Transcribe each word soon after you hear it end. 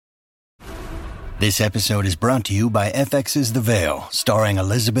This episode is brought to you by FX's The Veil, starring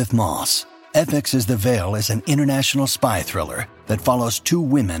Elizabeth Moss. FX's The Veil is an international spy thriller that follows two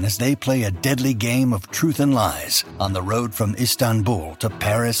women as they play a deadly game of truth and lies on the road from Istanbul to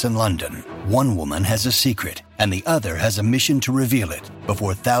Paris and London. One woman has a secret, and the other has a mission to reveal it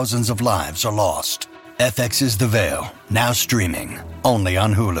before thousands of lives are lost. FX's The Veil, now streaming, only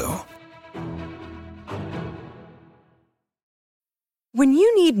on Hulu. When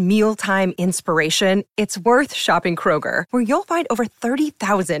you need mealtime inspiration, it's worth shopping Kroger, where you'll find over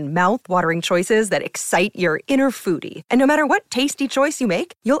 30,000 mouth-watering choices that excite your inner foodie. And no matter what tasty choice you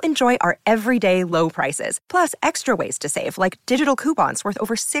make, you'll enjoy our everyday low prices, plus extra ways to save, like digital coupons worth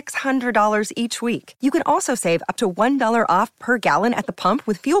over $600 each week. You can also save up to $1 off per gallon at the pump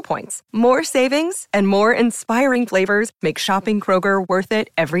with fuel points. More savings and more inspiring flavors make shopping Kroger worth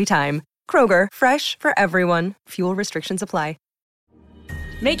it every time. Kroger, fresh for everyone. Fuel restrictions apply.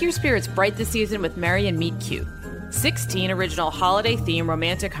 Make your spirits bright this season with Merry and Meet Cute. 16 original holiday-themed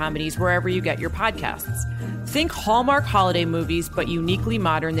romantic comedies wherever you get your podcasts. Think Hallmark holiday movies, but uniquely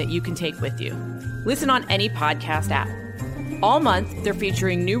modern that you can take with you. Listen on any podcast app. All month, they're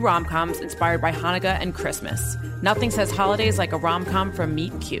featuring new rom-coms inspired by Hanukkah and Christmas. Nothing says holidays like a rom-com from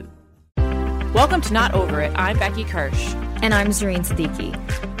Meet Cute. Welcome to Not Over It. I'm Becky Kirsch. And I'm Zareen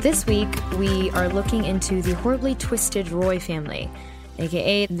Siddiqui. This week, we are looking into the horribly twisted Roy family,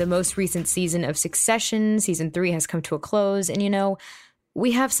 aka the most recent season of Succession. Season 3 has come to a close, and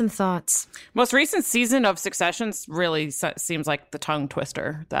we have some thoughts. Most recent season of Succession really seems like the tongue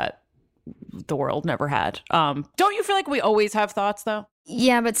twister that the world never had. Don't you feel like we always have thoughts, though?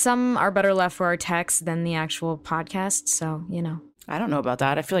 Yeah, but some are better left for our text than the actual podcast, so, I don't know about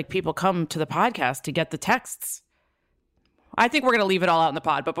that. I feel like people come to the podcast to get the texts. I think we're going to leave it all out in the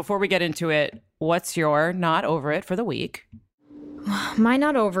pod, but before we get into it, what's your Not Over It for the week? My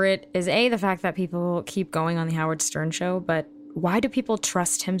Not Over It is the fact that people keep going on the Howard Stern show, but why do people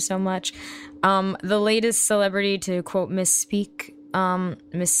trust him so much? The latest celebrity to quote misspeak on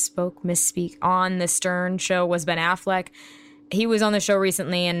the Stern show was Ben Affleck. He was on the show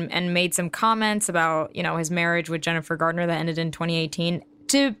recently and made some comments about, his marriage with Jennifer Gardner that ended in 2018.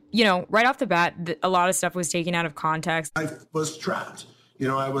 Right off the bat, a lot of stuff was taken out of context. I was trapped.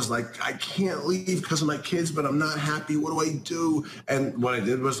 I was like, I can't leave because of my kids, but I'm not happy. What do I do? And what I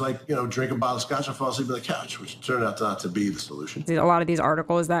did was drink a bottle of scotch and fall asleep on the couch, which turned out not to be the solution. A lot of these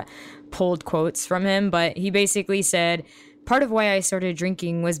articles that pulled quotes from him, but he basically said, part of why I started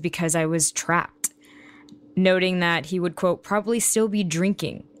drinking was because I was trapped, noting that he would, quote, probably still be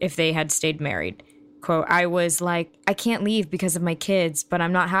drinking if they had stayed married. Quote, I was like, I can't leave because of my kids, but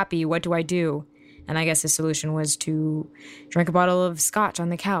I'm not happy. What do I do? And I guess his solution was to drink a bottle of scotch on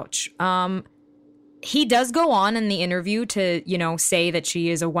the couch. He does go on in the interview to, say that she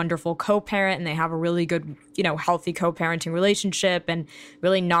is a wonderful co-parent and they have a really good, healthy co-parenting relationship, and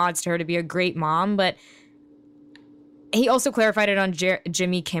really nods to her to be a great mom. But he also clarified it on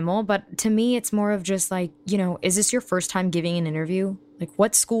Jimmy Kimmel. But to me, it's more of just like, is this your first time giving an interview? Like,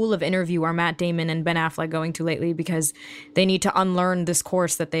 what school of interview are Matt Damon and Ben Affleck going to lately? Because they need to unlearn this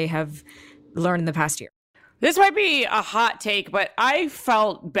course that they have learned in the past year. This might be a hot take, but I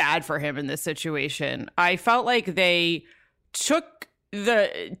felt bad for him in this situation. I felt like they took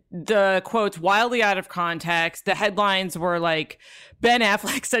the quotes wildly out of context. The headlines were like, Ben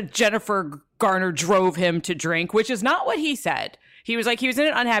Affleck said Jennifer Garner drove him to drink, which is not what he said. He was like, he was in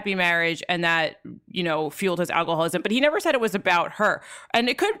an unhappy marriage and that, fueled his alcoholism, but he never said it was about her. And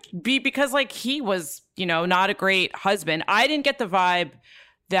it could be because he was, not a great husband. I didn't get the vibe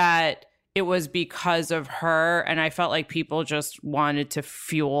that it was because of her, and I felt like people just wanted to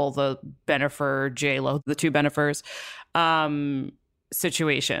fuel the Bennifer, J-Lo, the two Bennifers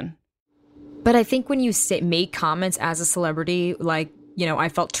situation. But I think when you make comments as a celebrity, I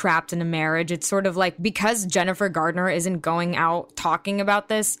felt trapped in a marriage, it's sort of like, because Jennifer Gardner isn't going out talking about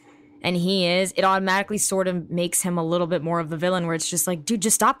this, and he is, it automatically sort of makes him a little bit more of the villain, where it's just like, dude,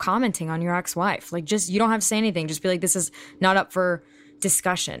 just stop commenting on your ex-wife. You don't have to say anything. Just be like, this is not up for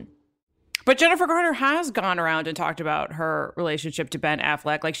discussion. But Jennifer Garner has gone around and talked about her relationship to Ben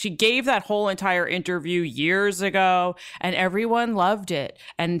Affleck. She gave that whole entire interview years ago, and everyone loved it.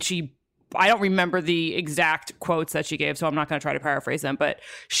 And I don't remember the exact quotes that she gave, so I'm not going to try to paraphrase them. But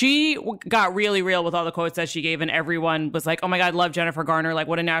she got really real with all the quotes that she gave, and everyone was like, oh my God, love Jennifer Garner.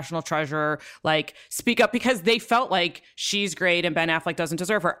 What a national treasure. Speak up, because they felt like she's great and Ben Affleck doesn't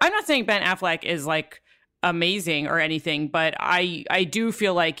deserve her. I'm not saying Ben Affleck is amazing or anything, but I do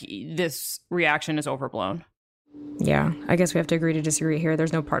feel like this reaction is overblown. Yeah, I guess we have to agree to disagree here.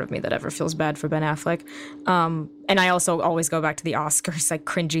 There's no part of me that ever feels bad for Ben Affleck. And I also always go back to the Oscars, like,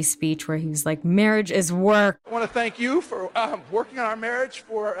 cringy speech where he's like, marriage is work. I want to thank you for working on our marriage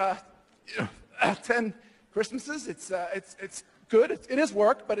for 10 Christmases. It's good. It is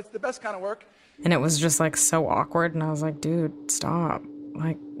work, but it's the best kind of work. And it was just, like, so awkward. And I was like, dude, stop.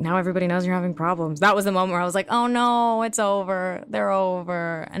 Like, now everybody knows you're having problems. That was the moment where I was like, oh, no, it's over. They're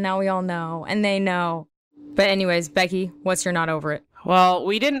over. And now we all know. And they know. But anyways, Becky, what's your not over it? Well,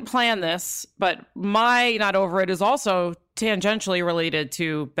 we didn't plan this, but my not over it is also tangentially related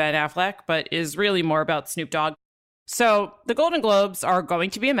to Ben Affleck, but is really more about Snoop Dogg. So the Golden Globes are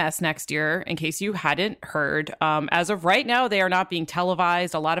going to be a mess next year, in case you hadn't heard. As of right now, they are not being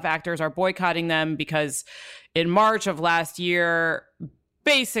televised. A lot of actors are boycotting them because in March of last year,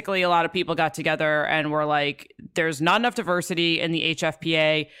 basically a lot of people got together and were like, there's not enough diversity in the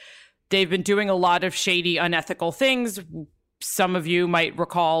HFPA. They've been doing a lot of shady, unethical things. Some of you might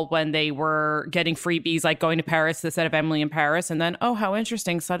recall when they were getting freebies, like going to Paris instead of Emily in Paris. And then, oh, how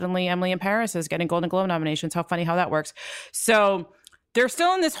interesting. Suddenly Emily in Paris is getting Golden Globe nominations. How funny how that works. So they're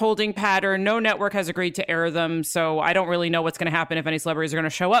still in this holding pattern. No network has agreed to air them. So I don't really know what's going to happen if any celebrities are going to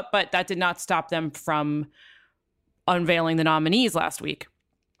show up. But that did not stop them from unveiling the nominees last week.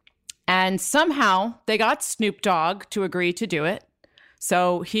 And somehow they got Snoop Dogg to agree to do it.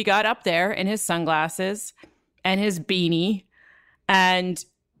 So he got up there in his sunglasses and his beanie. And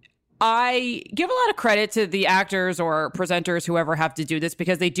I give a lot of credit to the actors or presenters, whoever have to do this,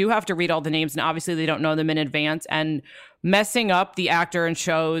 because they do have to read all the names. And obviously they don't know them in advance. And messing up the actor and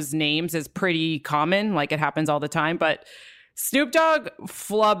show's names is pretty common. Like, it happens all the time. But Snoop Dogg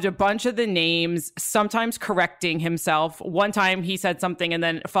flubbed a bunch of the names, sometimes correcting himself. One time he said something and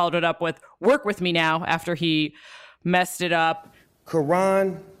then followed it up with, "Work with me now," after he messed it up.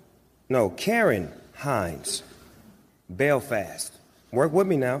 Karen Hines, Belfast. Work with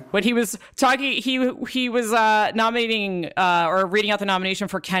me now. When he was talking, he was nominating or reading out the nomination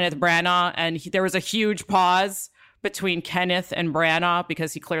for Kenneth Branagh, and there was a huge pause between Kenneth and Branagh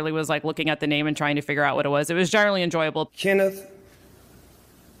because he clearly was like looking at the name and trying to figure out what it was. It was generally enjoyable. Kenneth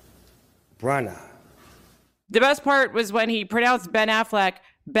Branagh. The best part was when he pronounced Ben Affleck,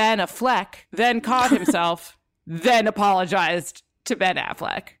 Ben Affleck, then caught himself, then apologized to Ben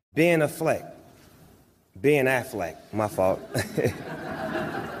Affleck. Ben Affleck. My fault.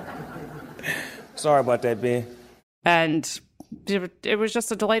 Sorry about that, Ben. And it was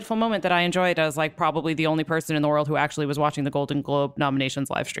just a delightful moment that I enjoyed as like probably the only person in the world who actually was watching the Golden Globe nominations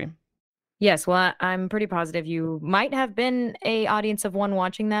live stream. Yes, well, I'm pretty positive you might have been an audience of one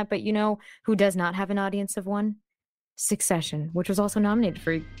watching that, but you know who does not have an audience of one? Succession, which was also nominated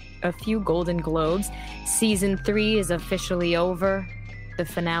for a few Golden Globes. Season 3 is officially over. The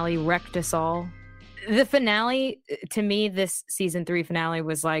finale wrecked us all. The finale, to me, this season 3 finale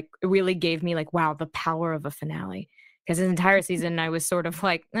was like, it really gave me like, wow, the power of a finale. Because this entire season, I was sort of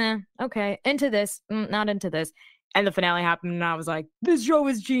like, okay, into this, not into this. And the finale happened, and I was like, this show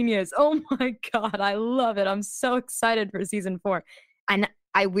is genius. Oh my God, I love it. I'm so excited for season 4. And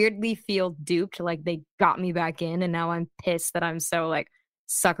I weirdly feel duped, like they got me back in, and now I'm pissed that I'm so like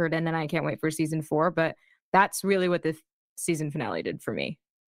suckered in, and I can't wait for season 4. But that's really what the season finale did for me.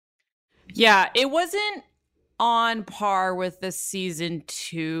 Yeah, it wasn't on par with the season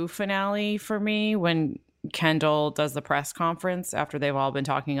 2 finale for me when Kendall does the press conference after they've all been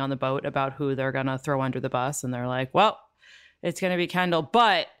talking on the boat about who they're going to throw under the bus. And they're like, well, it's going to be Kendall.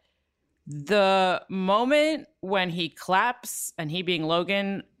 But the moment when he claps, and he being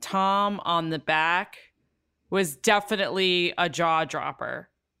Logan, Tom on the back, was definitely a jaw dropper.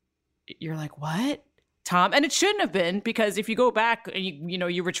 You're like, what? Tom? And it shouldn't have been, because if you go back and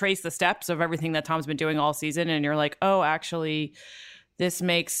you retrace the steps of everything that Tom's been doing all season, and you're like, oh, actually, this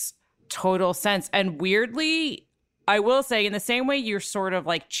makes total sense. And weirdly, I will say, in the same way you're sort of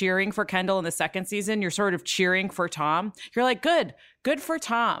like cheering for Kendall in the second season, you're sort of cheering for Tom. You're like, good for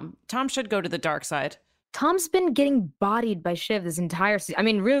Tom. Tom should go to the dark side. Tom's been getting bodied by Shiv this entire season. I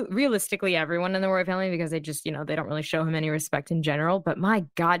mean, realistically, everyone in the royal family, because they just, they don't really show him any respect in general. But my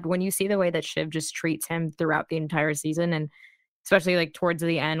God, when you see the way that Shiv just treats him throughout the entire season, and especially like towards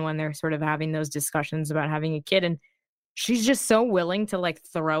the end when they're sort of having those discussions about having a kid, and she's just so willing to like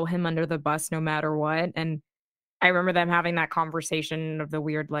throw him under the bus no matter what. And I remember them having that conversation of the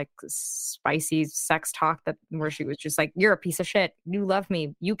weird, like, spicy sex talk where she was just like, you're a piece of shit. You love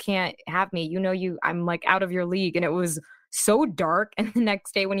me. You can't have me. I'm like out of your league. And it was so dark. And the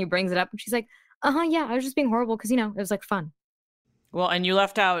next day when he brings it up, and she's like, yeah, I was just being horrible because, it was like fun. Well, and you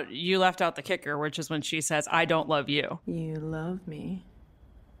left out the kicker, which is when she says, I don't love you. You love me.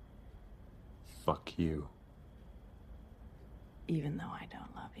 Fuck you. even though I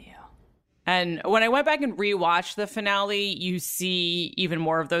don't love you. And when I went back and rewatched the finale, you see even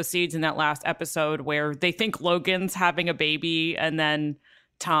more of those seeds in that last episode where they think Logan's having a baby, and then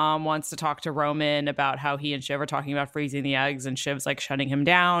Tom wants to talk to Roman about how he and Shiv are talking about freezing the eggs, and Shiv's like shutting him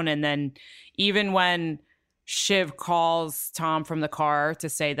down. And then even when Shiv calls Tom from the car to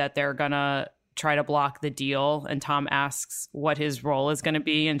say that they're gonna try to block the deal, and Tom asks what his role is going to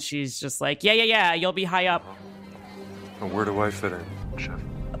be, and she's just like, yeah, you'll be high up. Well, where do I fit in, Shiv?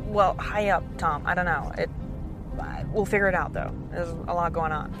 Well, high up, Tom. I don't know. We'll figure it out, though. There's a lot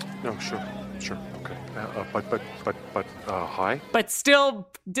going on. No, sure, okay. But high? But still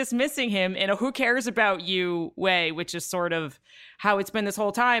dismissing him in a who cares about you way, which is sort of how it's been this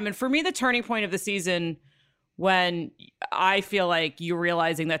whole time. And for me, the turning point of the season, when I feel like you're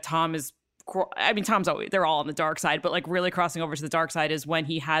realizing that Tom is, I mean, Tom's always, they're all on the dark side, but like really crossing over to the dark side is when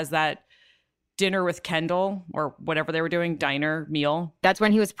he has that dinner with Kendall, or whatever they were doing, diner meal. That's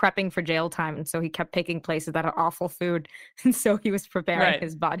when he was prepping for jail time, and so he kept taking places that are awful food, and so he was preparing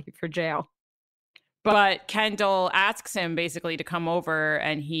his body for jail. But Kendall asks him basically to come over,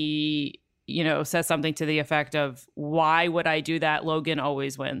 and he, you know, says something to the effect of, why would I do that? Logan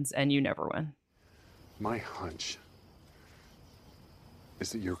always wins and you never win. My hunch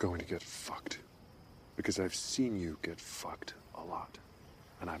is that you're going to get fucked, because I've seen you get fucked a lot.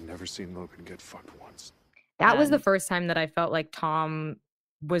 And I've never seen Logan get fucked once. That was the first time that I felt like Tom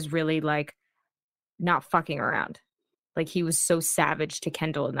was really like not fucking around. Like he was so savage to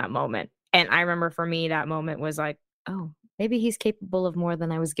Kendall in that moment. And I remember for me, that moment was like, oh, maybe he's capable of more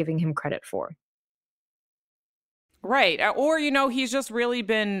than I was giving him credit for. Right. Or, you know, he's just really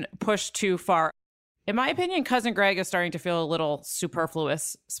been pushed too far. In my opinion, Cousin Greg is starting to feel a little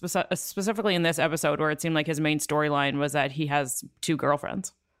superfluous, specifically in this episode where it seemed like his main storyline was that he has 2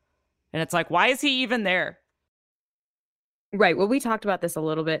 girlfriends. And it's like, why is he even there? Right. Well, we talked about this a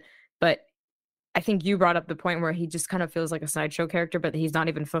little bit, but I think you brought up the point where he just kind of feels like a sideshow character, but he's not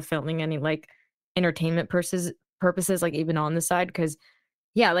even fulfilling any like entertainment purposes, like even on the side. Because,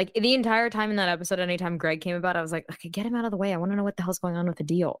 yeah, like the entire time in that episode, anytime Greg came about, I was like, okay, get him out of the way. I want to know what the hell's going on with the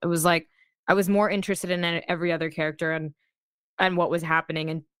deal. It was like, I was more interested in every other character and what was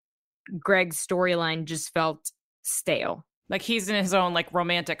happening. And Greg's storyline just felt stale. Like he's in his own like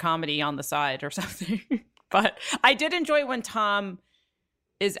romantic comedy on the side or something. But I did enjoy when Tom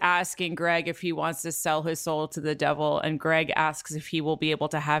is asking Greg if he wants to sell his soul to the devil. And Greg asks if he will be able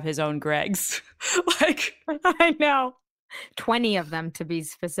to have his own Gregs. Like, I know. 20 of them to be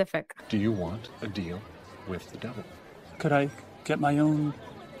specific. Do you want a deal with the devil? Could I get my own,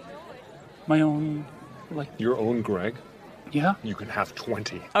 like... Your own Greg? Yeah. You can have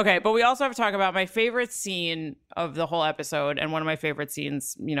 20. Okay, but we also have to talk about my favorite scene of the whole episode, and one of my favorite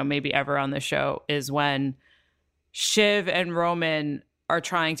scenes, you know, maybe ever on the show, is when Shiv and Roman are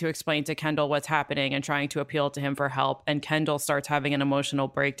trying to explain to Kendall what's happening and trying to appeal to him for help, and Kendall starts having an emotional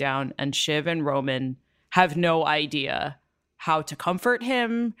breakdown, and Shiv and Roman have no idea how to comfort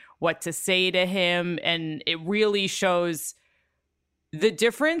him, what to say to him, and it really shows the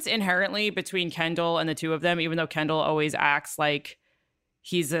difference inherently between Kendall and the two of them, even though Kendall always acts like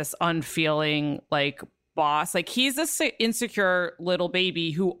he's this unfeeling, like, boss. Like, he's this insecure little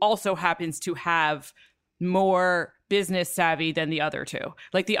baby who also happens to have more business savvy than the other two.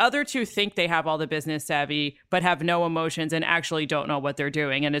 Like, the other two think they have all the business savvy, but have no emotions and actually don't know what they're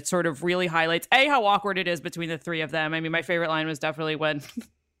doing. And it sort of really highlights, A, how awkward it is between the three of them. I mean, my favorite line was definitely when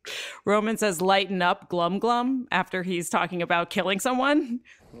Roman says, "Lighten up, glum glum," after he's talking about killing someone.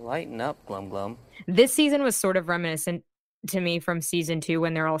 Lighten up, glum glum. This season was sort of reminiscent to me from season 2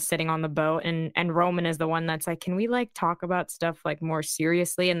 when they're all sitting on the boat and Roman is the one that's like, can we like talk about stuff like more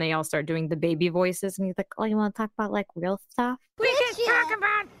seriously? And they all start doing the baby voices and he's like, oh, you want to talk about like real stuff? We can talk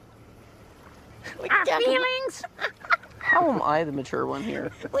about our feelings. How am I the mature one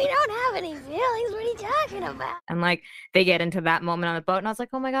here? We don't have any feelings. What are you talking about? And like they get into that moment on the boat and I was like,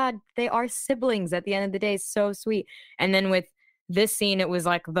 oh my God, they are siblings at the end of the day. So sweet. And then with this scene, it was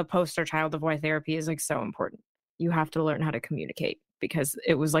like the poster child of why therapy is like so important. You have to learn how to communicate, because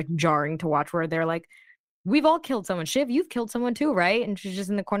it was like jarring to watch where they're like, we've all killed someone. Shiv, you've killed someone too, right? And she's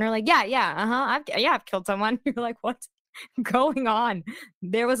just in the corner like, I've killed someone. You're like, what's going on?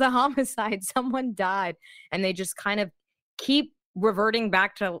 There was a homicide. Someone died. And they just kind of keep reverting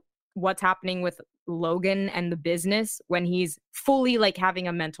back to what's happening with Logan and the business when he's fully like having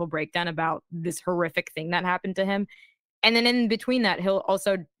a mental breakdown about this horrific thing that happened to him. And then in between that, he'll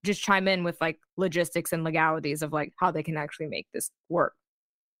also just chime in with like logistics and legalities of like how they can actually make this work.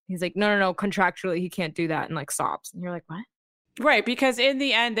 He's like, no, contractually he can't do that, and like sobs. And you're like, what? Right, because in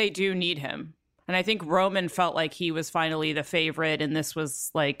the end they do need him. And I think Roman felt like he was finally the favorite, and this was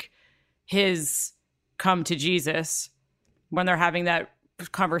like his come to Jesus when they're having that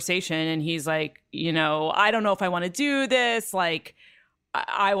conversation. And he's like, you know, I don't know if I want to do this. Like,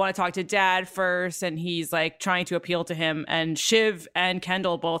 I want to talk to Dad first. And he's like trying to appeal to him. And Shiv and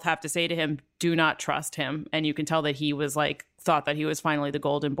Kendall both have to say to him, do not trust him. And you can tell that he was like, thought that he was finally the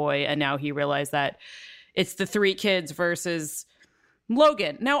golden boy. And now he realized that it's the 3 kids versus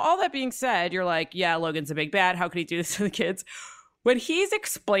Logan. Now, all that being said, you're like, yeah, Logan's a big bad. How could he do this to the kids? When he's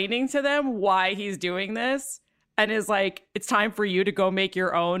explaining to them why he's doing this and is like, it's time for you to go make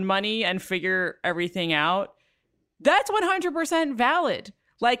your own money and figure everything out, that's 100% valid.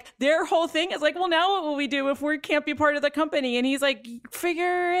 Like, their whole thing is like, well, now what will we do if we can't be part of the company? And he's like,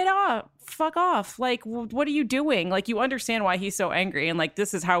 figure it out. Fuck off. Like, what are you doing? Like, you understand why he's so angry. And like,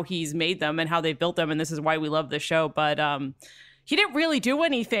 this is how he's made them and how they built them. And this is why we love the show. But he didn't really do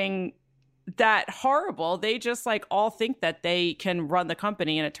anything that horrible. They just like all think that they can run the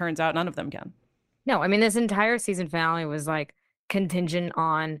company. And it turns out none of them can. No, I mean, this entire season finale was like contingent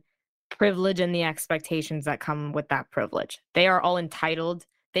on privilege and the expectations that come with that privilege. They are all entitled.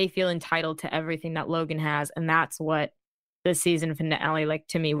 They feel entitled to everything that Logan has. And that's what the season finale, like,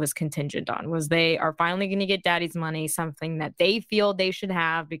 to me, was contingent on, was they are finally going to get Daddy's money, something that they feel they should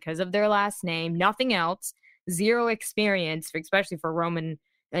have because of their last name, nothing else, zero experience, especially for Roman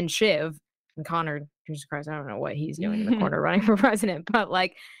and Shiv and Connor. Jesus Christ, I don't know what he's doing in the corner running for president, but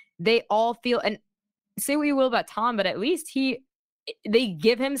like, they all feel, and say what you will about Tom, but at least they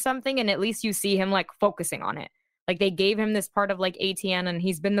give him something, and at least you see him like focusing on it. Like, they gave him this part of like ATN, and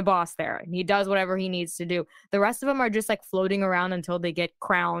he's been the boss there, and he does whatever he needs to do. The rest of them are just like floating around until they get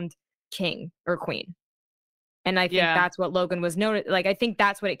crowned king or queen. And I think that's what Logan was noted. Like, I think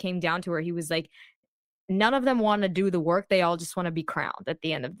that's what it came down to, where he was like, none of them want to do the work. They all just want to be crowned at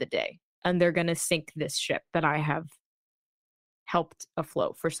the end of the day. And they're going to sink this ship that I have helped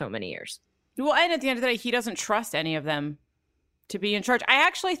afloat for so many years. Well, and at the end of the day, he doesn't trust any of them to be in charge. I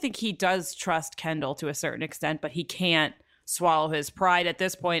actually think he does trust Kendall to a certain extent, but he can't swallow his pride at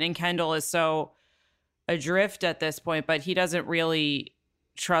this point. And Kendall is so adrift at this point, but he doesn't really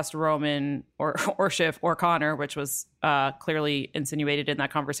trust Roman or Shiv or Connor, which was clearly insinuated in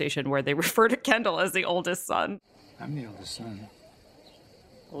that conversation where they refer to Kendall as the oldest son. I'm the oldest son.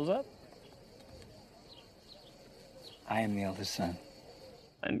 What was that? I am the eldest son.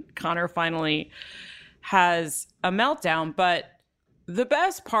 And Connor finally has a meltdown. But the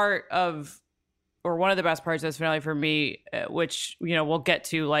best part of, or one of the best parts of this finale for me, which, you know, we'll get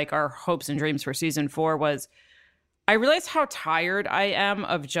to like our hopes and dreams for season 4, was I realized how tired I am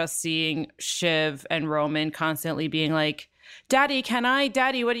of just seeing Shiv and Roman constantly being like, Daddy, can I?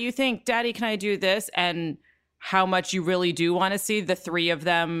 Daddy, what do you think? Daddy, can I do this? And how much you really do want to see the 3 of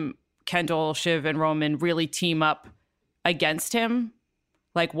them, Kendall, Shiv, and Roman, really team up against him.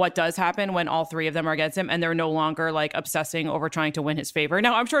 Like, what does happen when all 3 of them are against him and they're no longer like obsessing over trying to win his favor?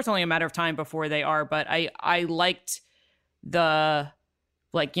 Now, I'm sure it's only a matter of time before they are, but I liked the,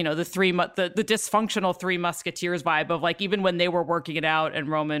 like, you know, the dysfunctional 3 Musketeers vibe of like, even when they were working it out and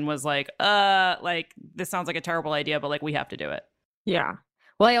Roman was like this sounds like a terrible idea, but like, we have to do it. Yeah.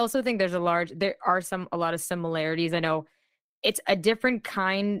 Well, I also think there are a lot of similarities. I know it's a different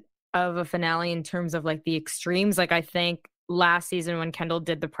kind of a finale in terms of like the extremes. Like, I think last season when Kendall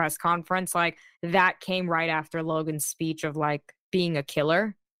did the press conference, like, that came right after Logan's speech of like being a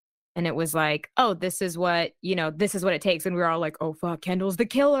killer. And it was like, oh, this is what it takes. And we were all like, oh, fuck, Kendall's the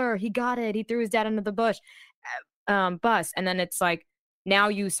killer. He got it. He threw his dad under the bus. And then it's like, now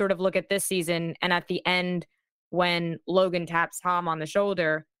you sort of look at this season, and at the end, when Logan taps Tom on the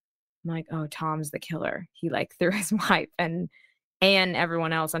shoulder, I'm like, oh, Tom's the killer. He like threw his wife and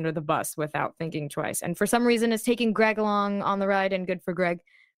everyone else under the bus without thinking twice. And for some reason, it's taking Greg along on the ride, and good for Greg.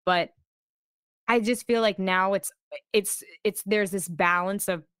 But I just feel like now it's there's this balance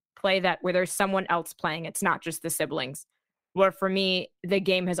of play that where there's someone else playing. It's not just the siblings. Where for me, the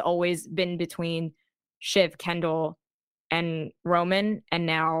game has always been between Shiv, Kendall, and Roman, and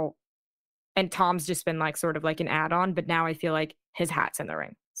Tom's just been like sort of like an add-on. But now I feel like his hat's in the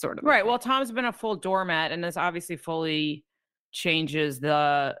ring, sort of. Right. Well, Tom's been a full doormat, and this obviously fully changes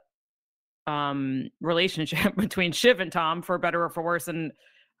the relationship between Shiv and Tom, for better or for worse. And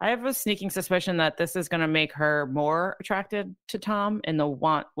I have a sneaking suspicion that this is going to make her more attracted to Tom in the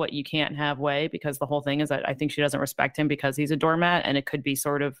want what you can't have way, because the whole thing is that I think she doesn't respect him because he's a doormat, and it could be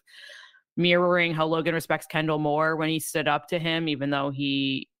sort of mirroring how Logan respects Kendall more when he stood up to him, even though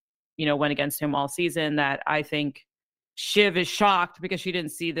he, you know, went against him all season. That I think Shiv is shocked because she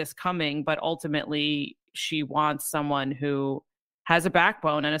didn't see this coming, but ultimately she wants someone who has a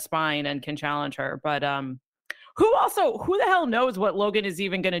backbone and a spine and can challenge her. But who the hell knows what Logan is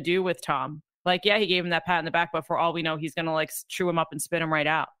even going to do with Tom? Like, yeah, he gave him that pat in the back, but for all we know, he's going to like chew him up and spit him right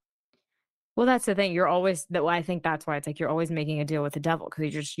out. Well, that's the thing. I think that's why it's like you're always making a deal with the devil,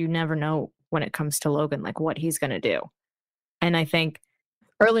 because you never know when it comes to Logan, like what he's going to do. And I think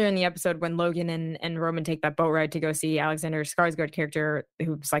earlier in the episode when Logan and Roman take that boat ride to go see Alexander Skarsgård character,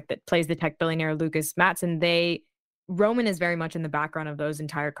 who's like that plays the tech billionaire Lucas Matson, Roman is very much in the background of those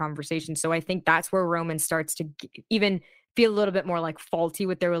entire conversations. So I think that's where Roman starts to even feel a little bit more like faulty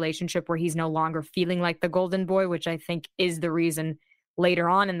with their relationship, where he's no longer feeling like the golden boy, which I think is the reason later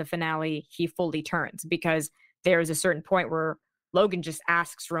on in the finale he fully turns, because there's a certain point where Logan just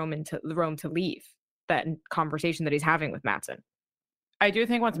asks Rome to leave that conversation that he's having with Matson. I do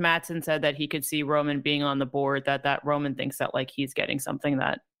think once Matson said that he could see Roman being on the board, that Roman thinks that like he's getting something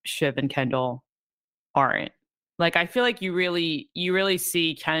that Shiv and Kendall aren't. Like, I feel like you really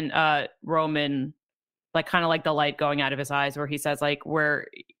see Roman like kind of like the light going out of his eyes, where he says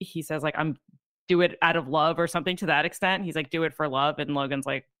I'm do it out of love or something to that extent. He's like, do it for love. And Logan's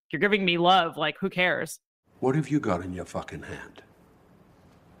like, you're giving me love. Like, who cares? What have you got in your fucking hand?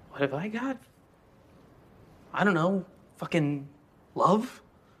 What have I got? I don't know. Fucking love?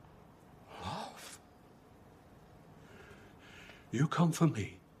 Love? You come for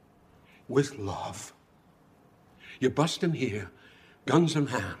me with love. You bust in here, guns in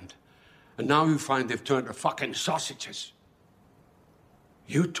hand, and now you find they've turned to fucking sausages.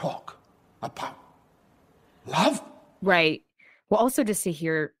 You talk about love? Right. Well, also just to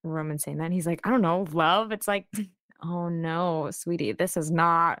hear Roman saying that, he's like, I don't know, love? It's like, oh no, sweetie, this is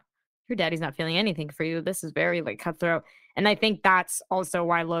not, your daddy's not feeling anything for you. This is very like cutthroat. And I think that's also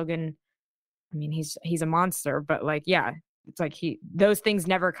why Logan, I mean, he's a monster, but like, yeah, it's like those things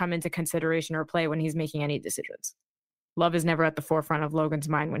never come into consideration or play when he's making any decisions. Love is never at the forefront of Logan's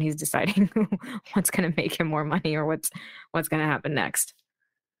mind when he's deciding what's going to make him more money or what's going to happen next.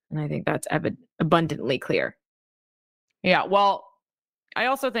 And I think that's abundantly clear. Yeah, well, I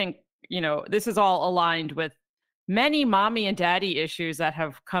also think, this is all aligned with many mommy and daddy issues that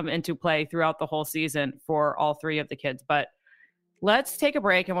have come into play throughout the whole season for all three of the kids. But let's take a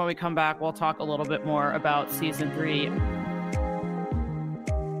break, and when we come back, we'll talk a little bit more about season 3.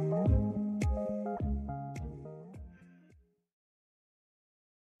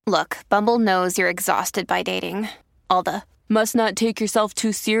 Look, Bumble knows you're exhausted by dating. All the must not take yourself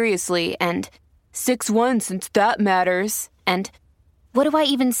too seriously and 6'1" since that matters. And what do I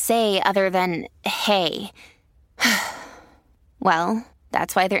even say other than hey? Well,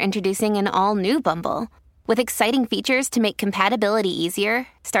 that's why they're introducing an all-new Bumble with exciting features to make compatibility easier,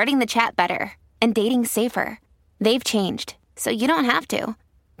 starting the chat better, and dating safer. They've changed, so you don't have to.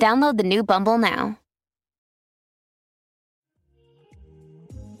 Download the new Bumble now.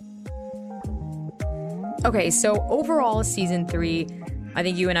 Okay, so overall, season 3, I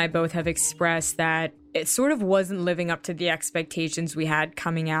think you and I both have expressed that it sort of wasn't living up to the expectations we had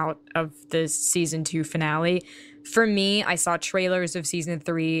coming out of the season 2 finale. For me, I saw trailers of season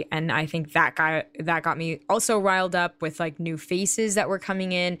 3, and I think that got me also riled up with like new faces that were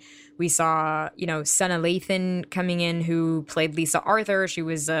coming in. We saw, Sana Lathan coming in, who played Lisa Arthur. She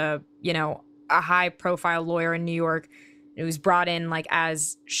was a high-profile lawyer in New York. It was brought in like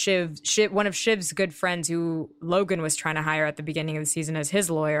as Shiv, one of Shiv's good friends who Logan was trying to hire at the beginning of the season as his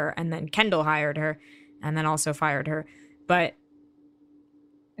lawyer, and then Kendall hired her and then also fired her. But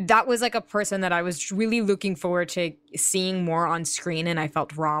that was like a person that I was really looking forward to seeing more on screen, and I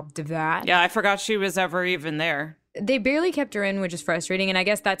felt robbed of that. Yeah, I forgot she was ever even there. They barely kept her in, which is frustrating, and I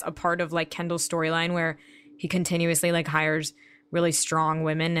guess that's a part of like Kendall's storyline where he continuously like hires really strong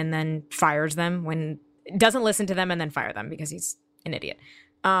women and then fires them doesn't listen to them and then fire them because he's an idiot.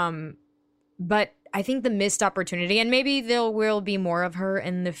 But I think the missed opportunity, and maybe there will be more of her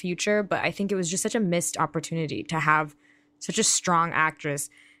in the future, but I think it was just such a missed opportunity to have such a strong actress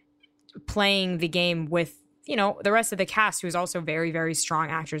playing the game with, the rest of the cast, who's also very, very strong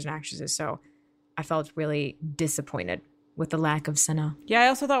actors and actresses. So I felt really disappointed with the lack of Sana. Yeah, I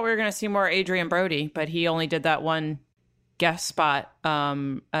also thought we were going to see more Adrian Brody, but he only did that one guest spot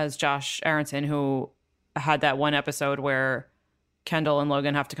as Josh Aronson, who had that one episode where Kendall and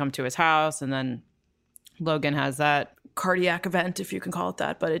Logan have to come to his house, and then Logan has that cardiac event, if you can call it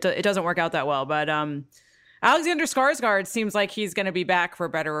that, but it doesn't work out that well. But Alexander Skarsgård seems like he's going to be back for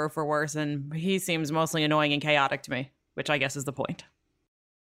better or for worse, and he seems mostly annoying and chaotic to me, which I guess is the point.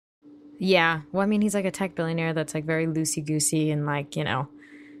 Yeah, well, I mean, he's like a tech billionaire that's like very loosey-goosey, and like,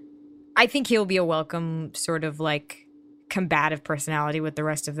 I think he'll be a welcome sort of like combative personality with the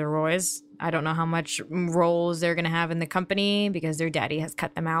rest of the Roys. I don't know how much roles they're going to have in the company because their daddy has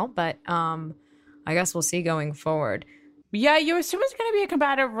cut them out, but I guess we'll see going forward. Yeah, you assume it's going to be a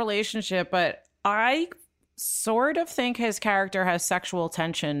combative relationship, but I sort of think his character has sexual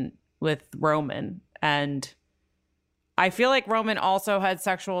tension with Roman, and I feel like Roman also had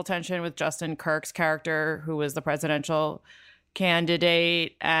sexual tension with Justin Kirk's character, who was the presidential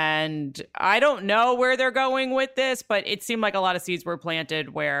candidate. And I don't know where they're going with this, but it seemed like a lot of seeds were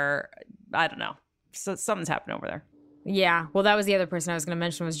planted where, I don't know, so something's happened over there. Yeah, well, that was the other person I was going to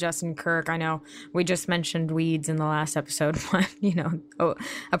mention was Justin Kirk. I know we just mentioned Weeds in the last episode, but,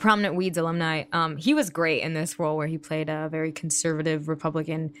 a prominent Weeds alumni. He was great in this role where he played a very conservative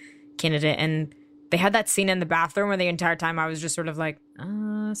Republican candidate, and they had that scene in the bathroom where the entire time I was just sort of like,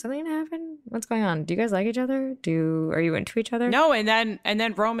 something happened? What's going on? Do you guys like each other? Are you into each other? No, and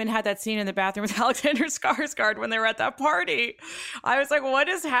then Roman had that scene in the bathroom with Alexander Skarsgård when they were at that party. I was like, what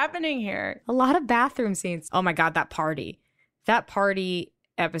is happening here? A lot of bathroom scenes. Oh my God, that party. That party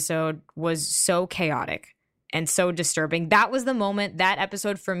episode was so chaotic and so disturbing. That was the moment, that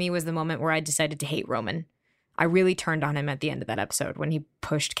episode for me was the moment where I decided to hate Roman. I really turned on him at the end of that episode when he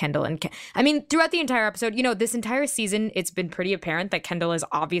pushed Kendall. I mean, throughout the entire episode, this entire season, it's been pretty apparent that Kendall is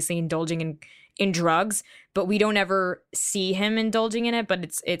obviously indulging in drugs, but we don't ever see him indulging in it.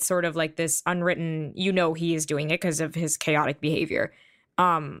 But it's sort of like this unwritten, he is doing it because of his chaotic behavior.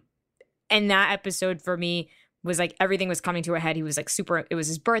 And that episode for me was like everything was coming to a head. He was like it was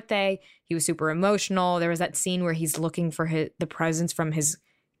his birthday. He was super emotional. There was that scene where he's looking for the presents from his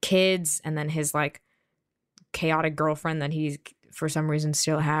kids, and then his like chaotic girlfriend that he for some reason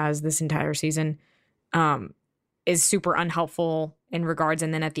still has this entire season is super unhelpful in regards.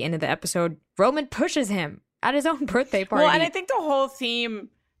 And then at the end of the episode, Roman pushes him at his own birthday party. Well, and I think the whole theme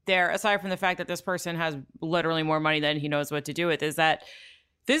there, aside from the fact that this person has literally more money than he knows what to do with, is that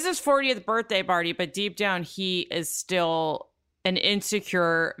this is 40th birthday party, but deep down he is still an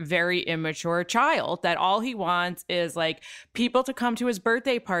insecure, very immature child that all he wants is like people to come to his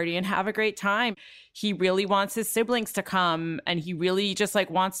birthday party and have a great time. He really wants his siblings to come, and he really just like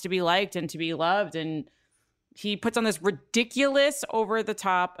wants to be liked and to be loved. And he puts on this ridiculous over the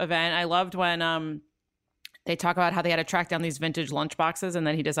top event. I loved when they talk about how they had to track down these vintage lunchboxes, and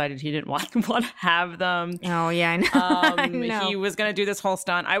then he decided he didn't want to have them. Oh, yeah, I know. I know. He was going to do this whole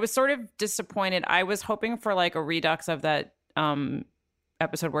stunt. I was sort of disappointed. I was hoping for like a redux of that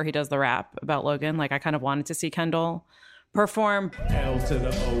episode where he does the rap about Logan. Like I kind of wanted to see Kendall perform. L to the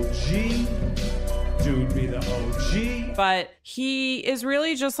OG, dude be the OG. But he is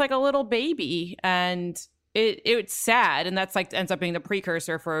really just like a little baby, and it's sad, and that's like ends up being the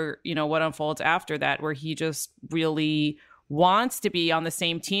precursor for what unfolds after that, where he just really wants to be on the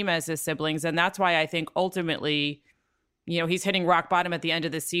same team as his siblings. And that's why I think ultimately he's hitting rock bottom at the end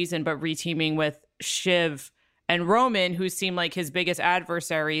of the season, but reteaming with Shiv and Roman, who seem like his biggest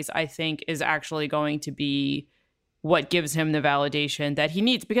adversaries, I think is actually going to be what gives him the validation that he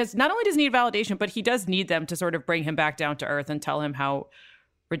needs. Because not only does he need validation, but he does need them to sort of bring him back down to earth and tell him how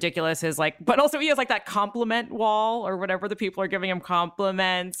ridiculous his but also he has like that compliment wall or whatever, the people are giving him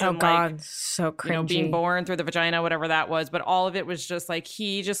compliments. Oh and God, like, so cringy. Being born through the vagina, whatever that was. But all of it was just like,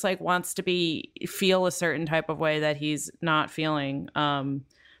 he just like wants to feel a certain type of way that he's not feeling.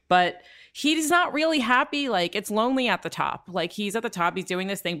 But he's not really happy. Like it's lonely at the top. Like he's at the top, he's doing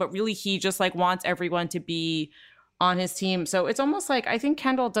this thing, but really he just like wants everyone to be on his team. So it's almost like I think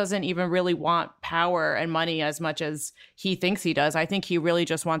Kendall doesn't even really want power and money as much as he thinks he does. I think he really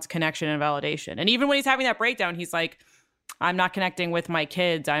just wants connection and validation. And even when he's having that breakdown, he's like, I'm not connecting with my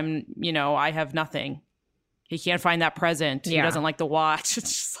kids. I have nothing. He can't find that present. Yeah. He doesn't like the watch.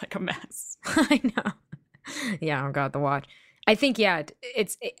 It's just like a mess. I know. Yeah, oh God, the watch. I think,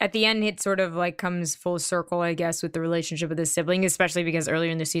 it's at the end, it sort of like comes full circle, I guess, with the relationship with his sibling, especially because earlier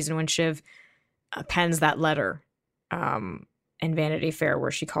in the season when Shiv pens that letter in Vanity Fair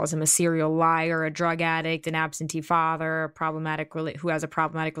where she calls him a serial liar, a drug addict, an absentee father, who has a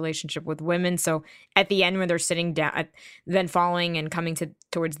problematic relationship with women. So at the end when they're sitting down, then following and coming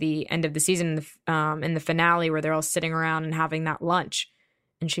towards the end of the season in the finale where they're all sitting around and having that lunch,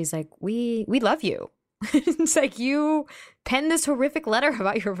 and she's like, we love you. It's like, you penned this horrific letter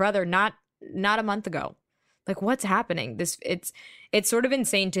about your brother not a month ago. Like, what's happening? It's sort of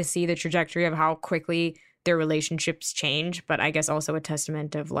insane to see the trajectory of how quickly their relationships change, but I guess also a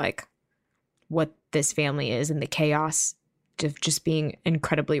testament of like what this family is and the chaos of just being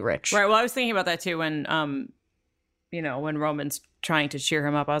incredibly rich. Right. Well, I was thinking about that too when when Roman's trying to cheer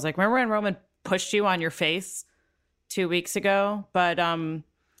him up. I was like, remember when Roman pushed you on your face 2 weeks ago? But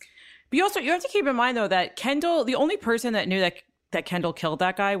But you have to keep in mind, though, that Kendall, the only person that knew that Kendall killed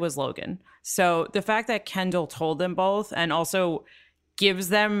that guy was Logan. So the fact that Kendall told them both and also gives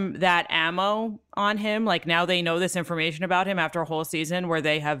them that ammo on him, like now they know this information about him after a whole season where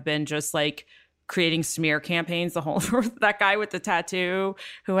they have been just like creating smear campaigns, the whole that guy with the tattoo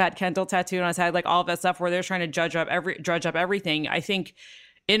who had Kendall tattooed on his head, like all of that stuff where they're trying to drudge up everything. I think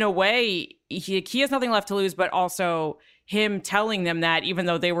in a way he has nothing left to lose, but also him telling them that, even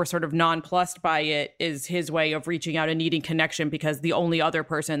though they were sort of nonplussed by it, is his way of reaching out and needing connection, because the only other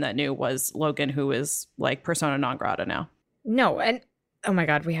person that knew was Logan, who is like persona non grata now. No, and oh my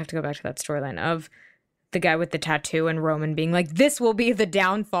God, we have to go back to that storyline of the guy with the tattoo and Roman being like, this will be the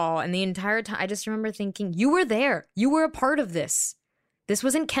downfall. And the entire time, I just remember thinking, you were there. You were a part of this. This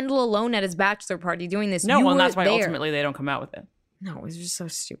wasn't Kendall alone at his bachelor party doing this. No, you well, were that's why there. ultimately they don't come out with it. No, it was just so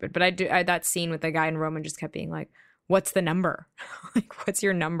stupid. But that scene with the guy and Roman just kept being like, what's the number? Like, what's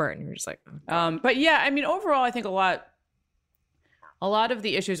your number? And you're just like, oh. But yeah, I mean, overall, I think a lot of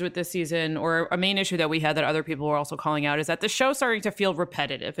the issues with this season, or a main issue that we had that other people were also calling out, is that the show's starting to feel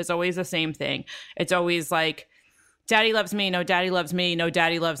repetitive. It's always the same thing. It's always like, daddy loves me, no daddy loves me, no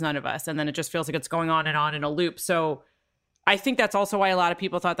daddy loves none of us. And then it just feels like it's going on in a loop. So I think that's also why a lot of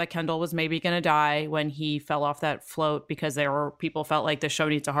people thought that Kendall was maybe going to die when he fell off that float, because people felt like the show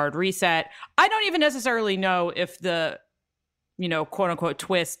needs a hard reset. I don't even necessarily know if the, quote unquote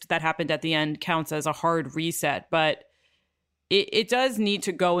twist that happened at the end counts as a hard reset, but it does need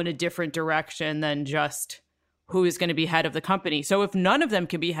to go in a different direction than just who is going to be head of the company. So if none of them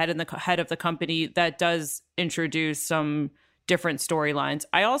can be head of the company, that does introduce some different storylines.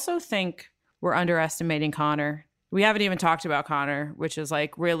 I also think we're underestimating Connor. We haven't even talked about Connor, which is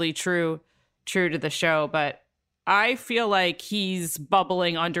like really true to the show, but I feel like he's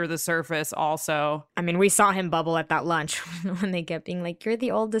bubbling under the surface also. I mean, we saw him bubble at that lunch when they kept being like, you're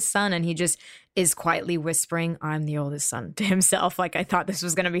the oldest son. And he just is quietly whispering, I'm the oldest son, to himself. Like, I thought this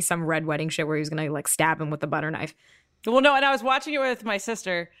was going to be some red wedding shit where he was going to like stab him with a butter knife. Well, no, and I was watching it with my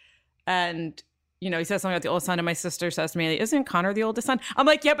sister, and he says something about the oldest son, and my sister says to me, isn't Connor the oldest son? I'm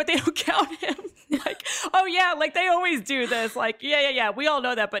like, yeah, but they don't count him. Like, oh yeah, like they always do this. Like, yeah, we all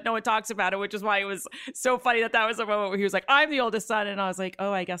know that, but no one talks about it, which is why it was so funny that was a moment where he was like, I'm the oldest son, and I was like,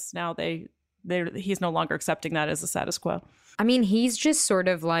 oh, I guess now he's no longer accepting that as the status quo. I mean, he's just sort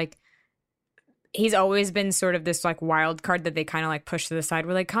of like, he's always been sort of this like wild card that they kind of like push to the side.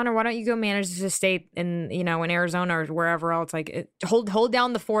 We're like, Connor, why don't you go manage this estate in in Arizona or wherever else? Like, hold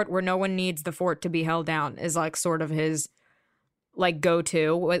down the fort where no one needs the fort to be held down is like sort of his like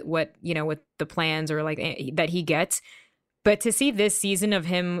go-to what with the plans or like that he gets. But to see this season of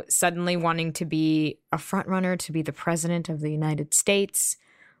him suddenly wanting to be a front runner to be the president of the United States,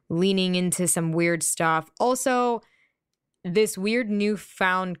 leaning into some weird stuff. Also, this weird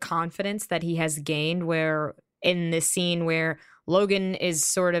newfound confidence that he has gained, where in this scene where Logan is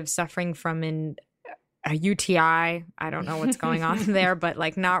sort of suffering from a UTI. I don't know what's going on there, but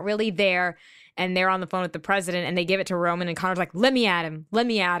like not really there. And they're on the phone with the president and they give it to Roman, and Connor's like, let me at him.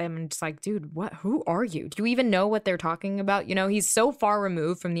 And it's like, dude, who are you? Do you even know what they're talking about? He's so far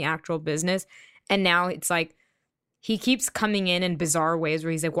removed from the actual business. And now it's like, he keeps coming in bizarre ways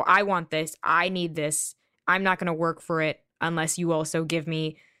where he's like, well, I want this. I need this. I'm not going to work for it unless you also give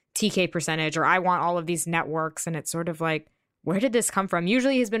me TK percentage, or I want all of these networks. And it's sort of like, where did this come from?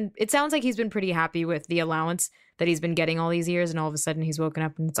 Usually it sounds like he's been pretty happy with the allowance that he's been getting all these years. And all of a sudden he's woken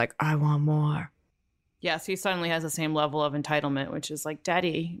up and it's like, I want more. Yes, he suddenly has the same level of entitlement, which is like,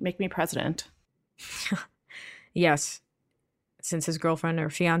 Daddy, make me president. Yes. Since his girlfriend or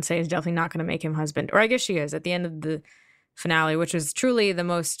fiance is definitely not going to make him husband. Or I guess she is at the end of the finale, which is truly the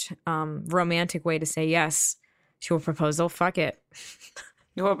most romantic way to say yes to a proposal. Fuck it.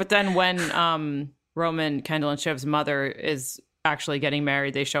 Well, but then when Roman, Kendall, and Shiv's mother is actually getting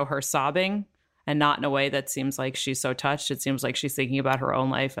married, they show her sobbing, and not in a way that seems like she's so touched. It seems like she's thinking about her own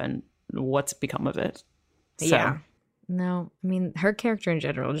life and what's become of it. So. Yeah. No, I mean, her character in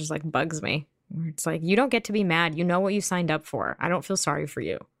general just like bugs me. It's like, you don't get to be mad. You know what you signed up for. I don't feel sorry for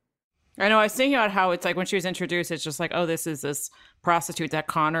you. I know. I was thinking about how it's like when she was introduced, it's just like, oh, this is this prostitute that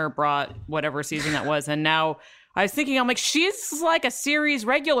Connor brought whatever season that was. And now I was thinking, I'm like, she's like a series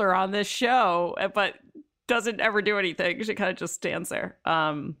regular on this show, but doesn't ever do anything. She kind of just stands there.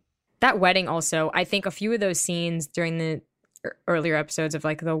 That wedding also, I think a few of those scenes during the earlier episodes of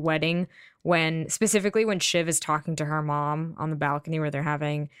like the wedding, specifically when Shiv is talking to her mom on the balcony where they're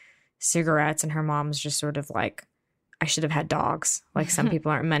having cigarettes, and her mom's just sort of like, I should have had dogs. Like, some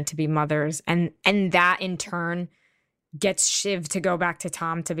people aren't meant to be mothers. And that in turn gets Shiv to go back to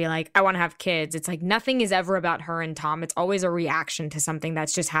Tom to be like, I want to have kids. It's like nothing is ever about her and Tom. It's always a reaction to something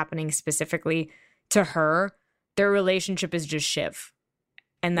that's just happening specifically to her. Their relationship is just Shiv.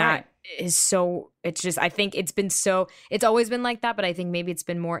 And that is so, it's just, I think it's always been like that, but I think maybe it's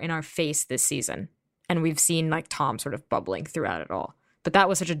been more in our face this season. And we've seen like Tom sort of bubbling throughout it all. But that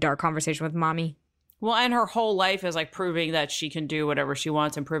was such a dark conversation with Mommy. Well, and her whole life is like proving that she can do whatever she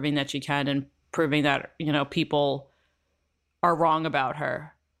wants and proving that she can and proving that, people are wrong about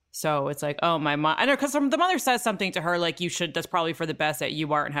her. So it's like, oh, my mom. I know, because the mother says something to her like, that's probably for the best that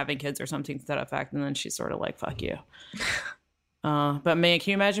you aren't having kids or something to that effect. And then she's sort of like, fuck you. But man,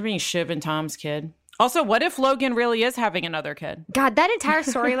 can you imagine being Shiv and Tom's kid? Also, what if Logan really is having another kid? God, that entire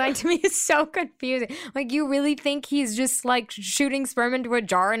storyline to me is so confusing. Like, you really think he's just like shooting sperm into a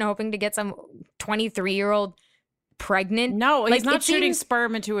jar and hoping to get some 23-year-old pregnant? No, he's not shooting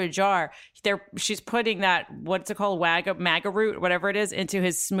sperm into a jar. She's putting that, what's it called, maga root, whatever it is, into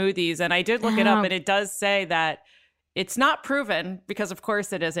his smoothies. And I did look it up, and it does say that it's not proven, because of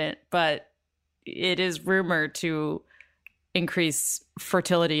course it isn't, but it is rumored to increase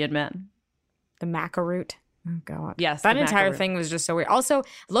fertility in men. The maca root. Oh, God. Yes. That entire thing was just so weird. Also,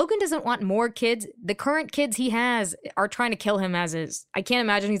 Logan doesn't want more kids. The current kids he has are trying to kill him as is. I can't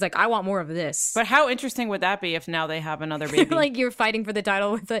imagine he's like, I want more of this. But how interesting would that be if now they have another baby? Like, you're fighting for the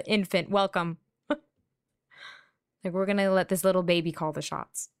title with the infant. Welcome. Like, we're going to let this little baby call the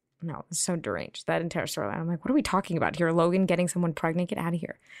shots. No, it's so deranged. That entire storyline. I'm like, what are we talking about here? Logan getting someone pregnant? Get out of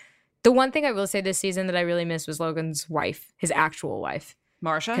here. The one thing I will say this season that I really missed was Logan's wife, his actual wife.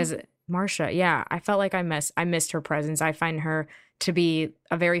 Marsha? Because Marsha, yeah. I felt like I missed her presence. I find her to be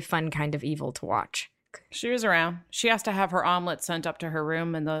a very fun kind of evil to watch. She was around. She has to have her omelet sent up to her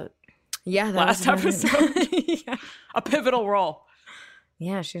room in the that last episode. Yeah. A pivotal role.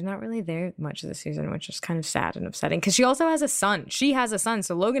 Yeah, she's not really there much this season, which is kind of sad and upsetting. Because she also has a son. She has a son,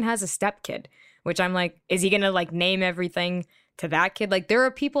 so Logan has a stepkid, which I'm like, is he going to like name everything to that kid? Like, there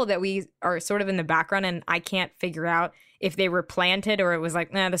are people that we are sort of in the background, and I can't figure out if they were planted or it was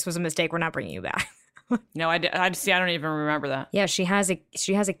like, nah, this was a mistake. We're not bringing you back. No, I don't even remember that. Yeah, she has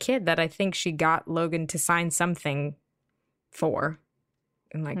a kid that I think she got Logan to sign something for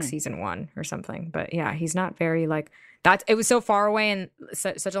in like season 1 or something. But yeah, he's not very like that. It was so far away and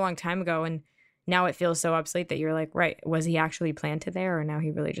such a long time ago, and now it feels so obsolete that you're like, right, was he actually planted there, or now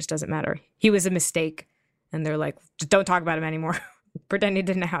he really just doesn't matter? He was a mistake, and they're like, just don't talk about him anymore. Pretend it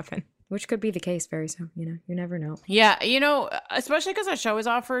didn't happen. Which could be the case very soon, you never know. Yeah, especially because that show is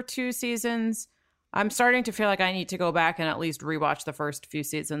off for 2 seasons, I'm starting to feel like I need to go back and at least rewatch the first few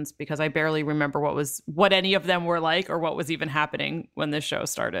seasons, because I barely remember what any of them were like or what was even happening when this show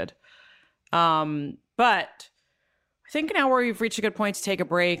started. But I think now we've reached a good point to take a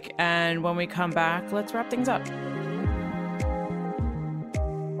break, and when we come back, let's wrap things up.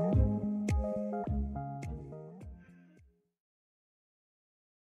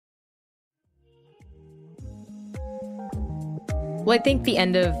 Well, I think the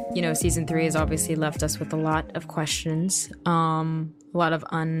end of, season 3 has obviously left us with a lot of questions, a lot of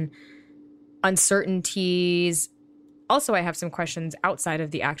uncertainties. Also, I have some questions outside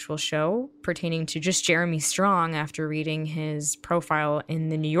of the actual show pertaining to just Jeremy Strong after reading his profile in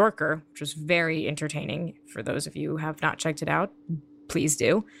The New Yorker, which was very entertaining. For those of you who have not checked it out, please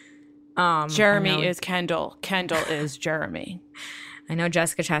do. Jeremy is Kendall. Kendall is Jeremy. I know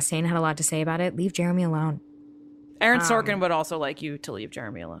Jessica Chastain had a lot to say about it. Leave Jeremy alone. Aaron Sorkin would also like you to leave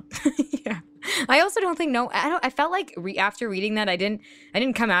Jeremy alone. Yeah. I also don't think, I felt like after reading that, I didn't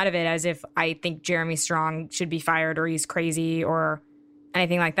come out of it as if I think Jeremy Strong should be fired or he's crazy or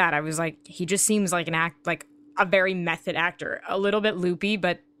anything like that. I was like, he just seems like a very method actor, a little bit loopy,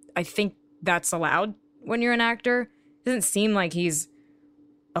 but I think that's allowed when you're an actor. It doesn't seem like he's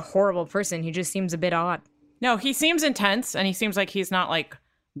a horrible person. He just seems a bit odd. No, he seems intense, and he seems like he's not like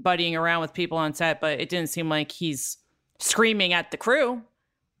buddying around with people on set, but it didn't seem like he's screaming at the crew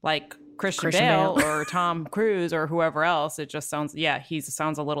like Christian Bale or Tom Cruise or whoever else. It just sounds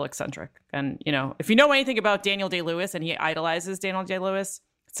a little eccentric. And, if you know anything about Daniel Day-Lewis and he idolizes Daniel Day-Lewis,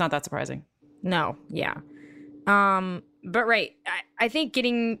 it's not that surprising. No, yeah. But right, I think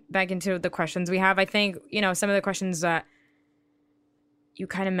getting back into the questions we have, I think, some of the questions that you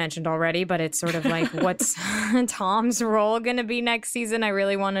kind of mentioned already, but it's sort of like, what's Tom's role going to be next season? I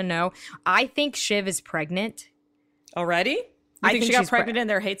really want to know. I think Shiv is pregnant. Already? You think she got pregnant in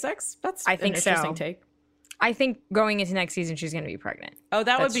their hate sex? That's an interesting take. I think going into next season, she's going to be pregnant. Oh,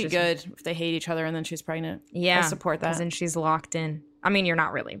 that would be good if they hate each other and then she's pregnant. Yeah. I support that. Because then she's locked in. I mean, you're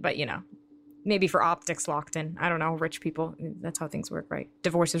not really, but maybe for optics locked in. I don't know. Rich people, that's how things work, right?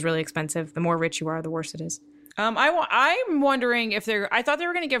 Divorce is really expensive. The more rich you are, the worse it is. I'm wondering if I thought they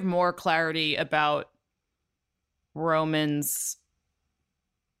were going to give more clarity about Roman's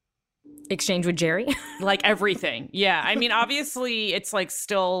exchange with Jerry. Like everything. Yeah. I mean, obviously it's like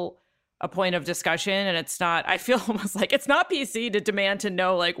still a point of discussion, and it's not, I feel almost like it's not PC to demand to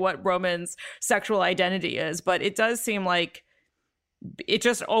know like what Roman's sexual identity is, but it does seem like it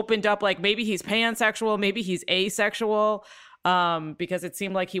just opened up like maybe he's pansexual, maybe he's asexual, because it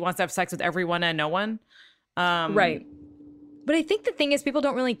seemed like he wants to have sex with everyone and no one. Right. But I think the thing is, people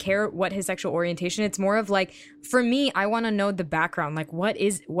don't really care what his sexual orientation. It's more of like, for me, I want to know the background. Like,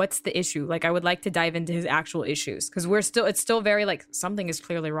 what's the issue? Like, I would like to dive into his actual issues, because it's still very like something is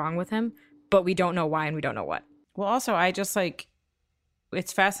clearly wrong with him, but we don't know why and we don't know what. Well, also, I just like,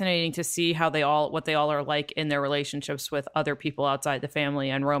 it's fascinating to see how what they all are like in their relationships with other people outside the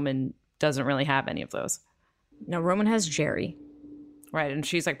family, and Roman doesn't really have any of those. No, Roman has Jerry. Right, and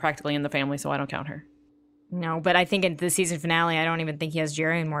she's like practically in the family, so I don't count her. No, but I think in the season finale, I don't even think he has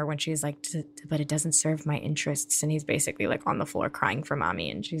Jerry anymore, when she's like, but it doesn't serve my interests. And he's basically like on the floor crying for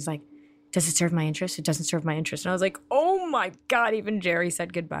mommy. And she's like, does it serve my interest? It doesn't serve my interest. And I was like, oh my God, even Jerry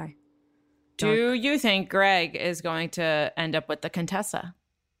said goodbye. Do you think Greg is going to end up with the Contessa?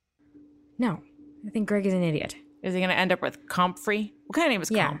 No, I think Greg is an idiot. Is he going to end up with Comfrey? What kind of name is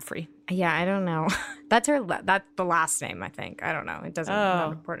Comfrey? Yeah, I don't know. That's the last name, I think. I don't know. It doesn't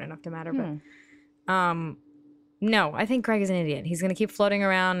not important enough to matter, but... No, I think Greg is an idiot. He's going to keep floating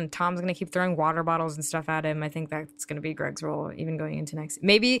around, and Tom's going to keep throwing water bottles and stuff at him. I think that's going to be Greg's role, even going into next.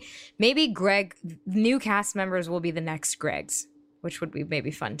 Maybe Greg, new cast members will be the next Gregs, which would be maybe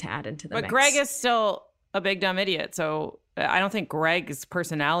fun to add into the mix. But Greg is still a big dumb idiot, so I don't think Greg's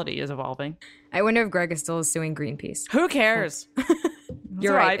personality is evolving. I wonder if Greg is still suing Greenpeace. Who cares?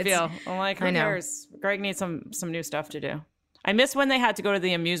 You're right. I feel. I'm like, who cares? Greg needs some new stuff to do. I miss when they had to go to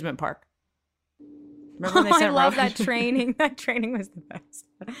the amusement park. I love that training. That training was the best.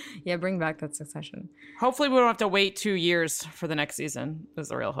 Yeah, bring back that Succession. Hopefully we don't have to wait 2 years for the next season, is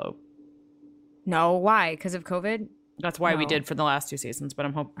the real hope. No, why? Because of COVID? That's why we did for the last 2 seasons, but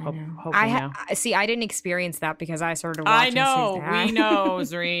I'm hoping now. See, I didn't experience that because I started watching we know,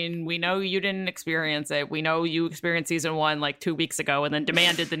 Zareen. We know you didn't experience it. We know you experienced season 1 like 2 weeks ago and then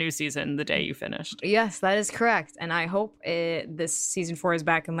demanded the new season the day you finished. Yes, that is correct. And I hope this season 4 is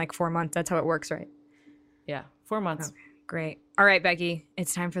back in like 4 months. That's how it works, right? Yeah, 4 months. Okay, great. All right, Becky,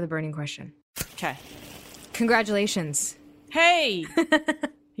 it's time for the burning question. Okay. Congratulations. Hey!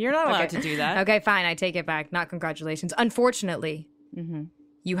 You're not allowed to do that. Okay, fine. I take it back. Not congratulations. Unfortunately,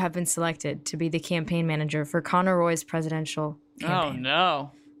 you have been selected to be the campaign manager for Conor Roy's presidential campaign. Oh,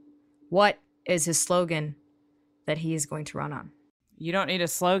 no. What is his slogan that he is going to run on? You don't need a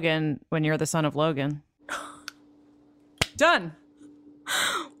slogan when you're the son of Logan. Done.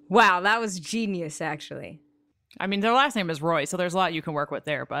 Wow, that was genius, actually. I mean, their last name is Roy, so there's a lot you can work with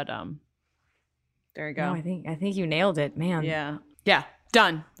there, but there you go. No, I think you nailed it, man. Yeah. Yeah,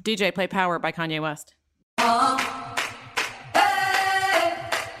 done. DJ, play Power by Kanye West.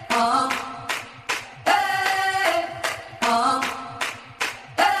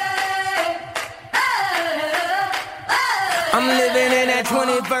 I'm living in that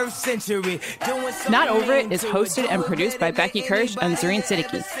 21st century. Not Over It is hosted and produced by Becky Kirsch and Zareen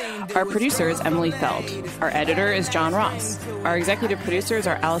Siddiqui. Our producer is Emily Feld. Our editor is John Ross. Our executive producers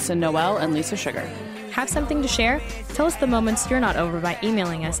are Allison Noel and Lisa Sugar. Have something to share? Tell us the moments you're not over by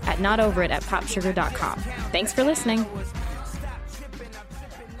emailing us at notoverit@popsugar.com. Thanks for listening.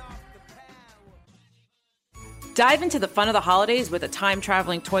 Dive into the fun of the holidays with a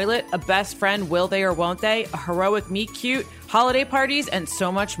time-traveling toilet, a best friend, will they or won't they, a heroic meet-cute, holiday parties, and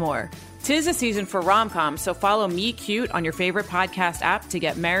so much more. 'Tis a season for rom-coms, so follow Me Cute on your favorite podcast app to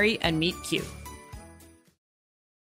get merry and meet cute.